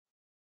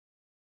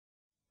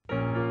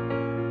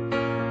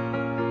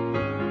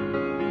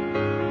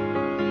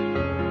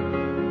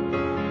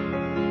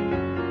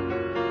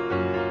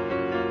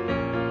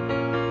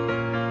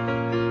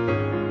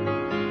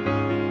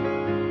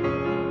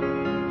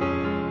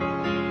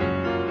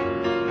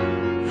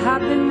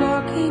I've been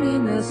walking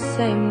in the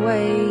same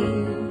way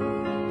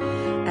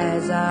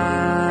as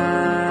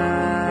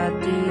I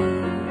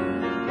did,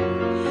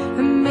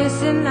 and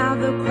missing out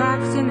the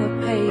cracks in the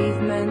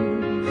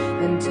pavement,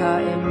 and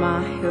tutting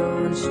my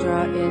heel and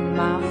strutting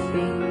my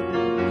feet.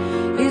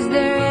 Is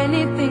there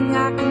anything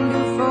I can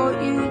do for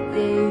you,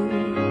 dear?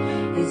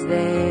 Is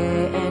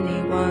there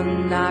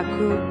anyone I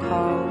could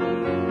call?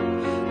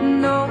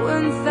 No,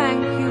 and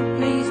thank you,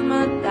 please,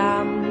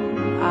 madame.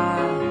 I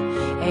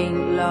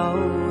ain't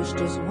lost,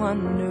 just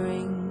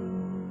wondering.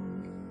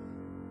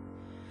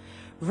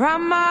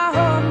 Round my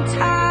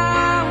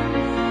hometown,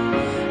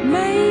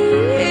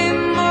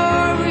 memories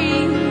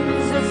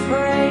of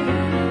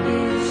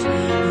phrase.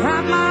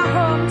 Round my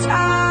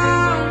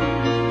hometown,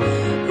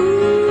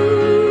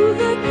 ooh,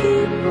 the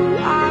people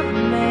I've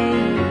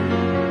made.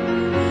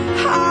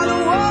 How the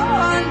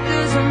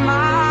wonders of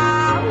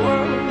my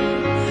world,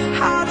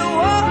 how the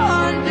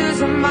wonders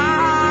of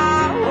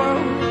my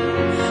world,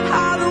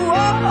 how the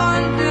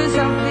wonders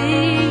of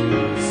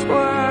this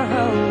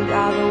world,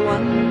 how the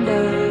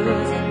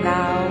wonders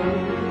now.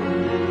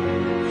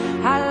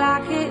 I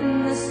like it in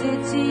the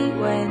city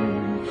when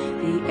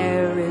the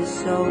air is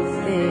so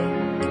thick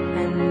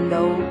and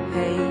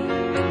opaque.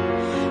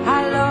 I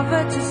love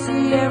it to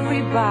see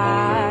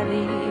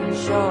everybody in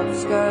short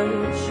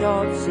skirts,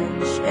 shorts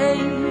and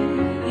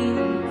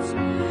shades.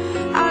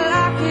 I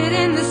like it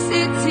in the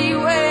city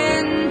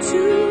when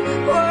two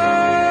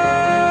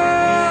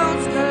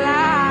worlds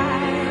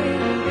collide.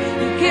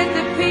 You get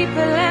the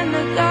people and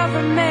the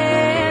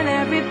government,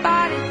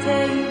 everybody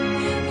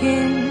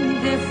taking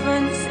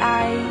different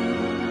sides.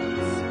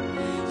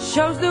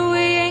 Shows that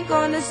we ain't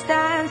gonna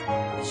stand,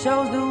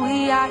 shows that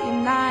we are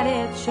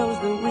united, shows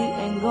that we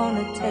ain't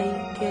gonna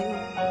take it.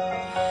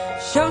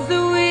 Shows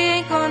that we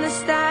ain't gonna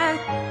stand,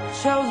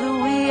 shows that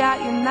we are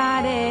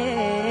united.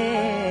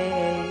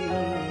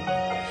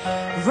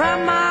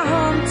 Round my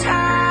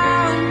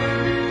hometown,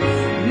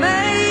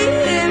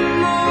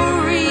 memories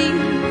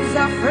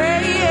are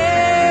fresh.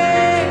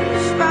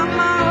 Round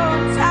my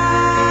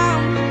hometown,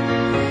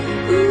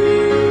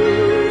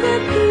 ooh, the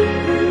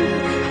people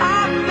I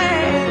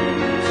met,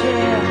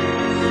 yeah.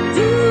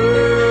 Do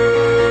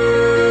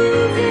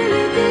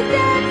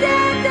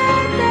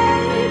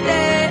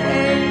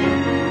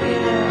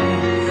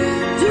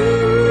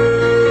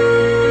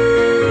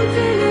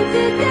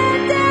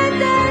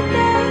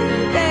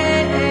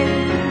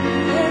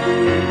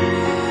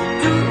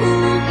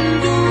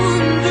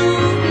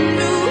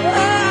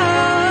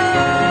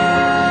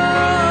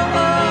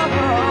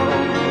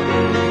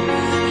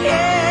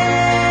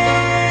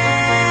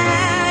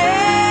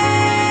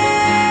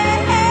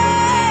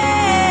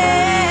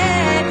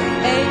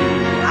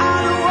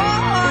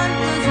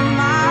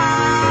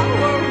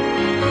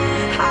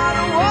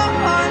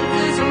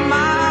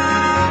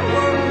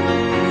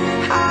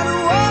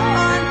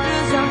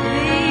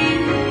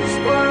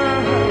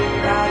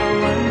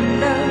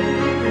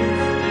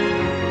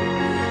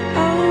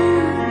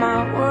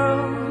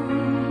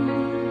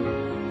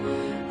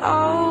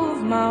all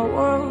of my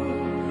world,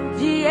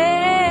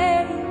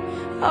 yeah,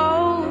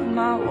 all of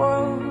my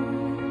world,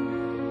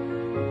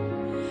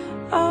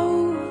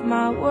 all of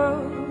my world.